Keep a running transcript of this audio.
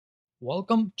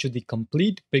Welcome to the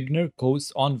complete beginner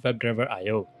course on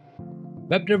WebdriverIO.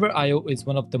 WebdriverIO is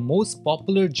one of the most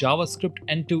popular JavaScript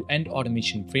end-to-end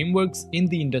automation frameworks in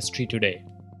the industry today.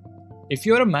 If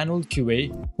you're a manual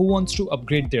QA who wants to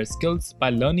upgrade their skills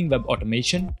by learning web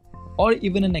automation, or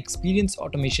even an experienced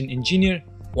automation engineer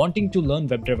wanting to learn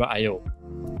WebdriverIO,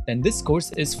 then this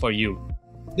course is for you.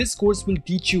 This course will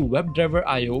teach you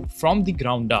WebdriverIO from the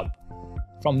ground up,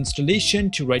 from installation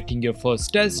to writing your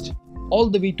first test, all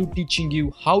the way to teaching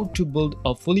you how to build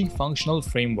a fully functional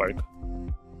framework.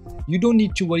 You don't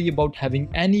need to worry about having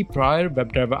any prior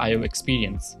WebdriverIO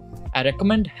experience. I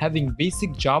recommend having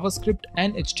basic JavaScript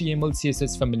and HTML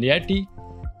CSS familiarity,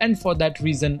 and for that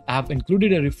reason I have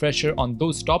included a refresher on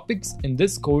those topics in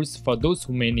this course for those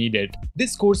who may need it.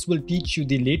 This course will teach you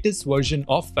the latest version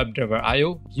of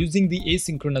WebdriverIO using the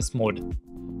asynchronous mode,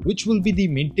 which will be the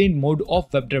maintained mode of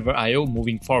WebdriverIO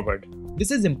moving forward. This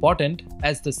is important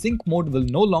as the sync mode will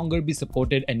no longer be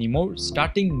supported anymore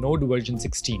starting Node version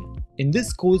 16. In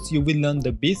this course, you will learn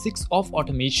the basics of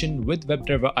automation with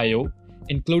WebdriverIO,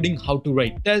 including how to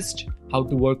write tests, how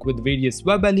to work with various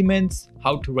web elements,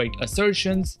 how to write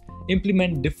assertions,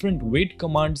 implement different wait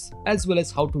commands, as well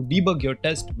as how to debug your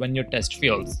test when your test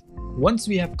fails. Once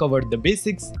we have covered the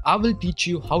basics, I will teach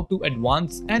you how to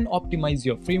advance and optimize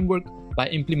your framework by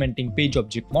implementing page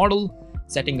object model,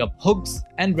 setting up hooks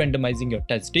and randomizing your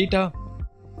test data,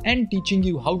 and teaching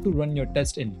you how to run your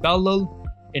test in parallel,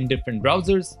 in different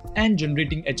browsers, and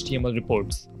generating HTML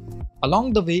reports.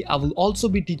 Along the way, I will also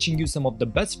be teaching you some of the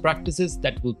best practices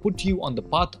that will put you on the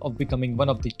path of becoming one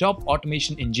of the top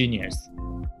automation engineers.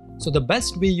 So the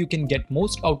best way you can get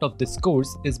most out of this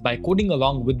course is by coding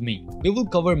along with me. We will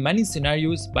cover many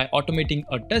scenarios by automating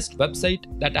a test website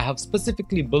that I have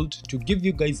specifically built to give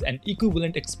you guys an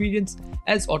equivalent experience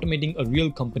as automating a real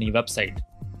company website.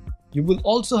 You will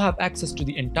also have access to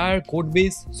the entire code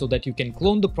base so that you can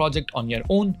clone the project on your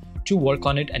own to work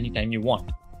on it anytime you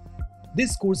want.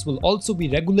 This course will also be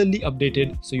regularly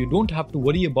updated so you don't have to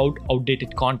worry about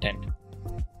outdated content.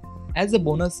 As a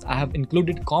bonus, I have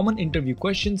included common interview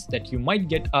questions that you might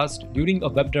get asked during a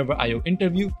WebdriverIO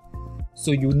interview,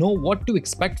 so you know what to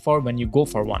expect for when you go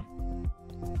for one.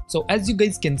 So as you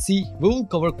guys can see, we will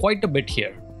cover quite a bit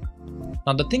here.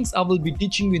 Now the things I will be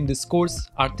teaching you in this course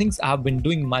are things I have been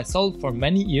doing myself for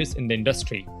many years in the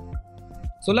industry.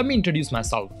 So let me introduce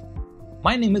myself.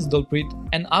 My name is Dalpreet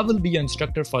and I will be your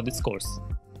instructor for this course.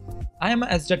 I am a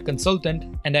SDET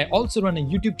consultant and I also run a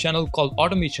YouTube channel called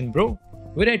Automation Bro,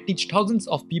 where I teach thousands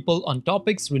of people on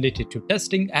topics related to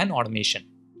testing and automation.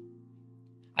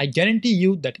 I guarantee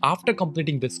you that after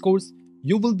completing this course,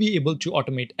 you will be able to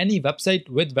automate any website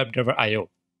with WebdriverIO.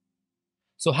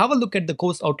 So have a look at the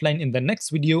course outline in the next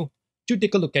video to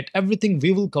take a look at everything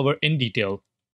we will cover in detail.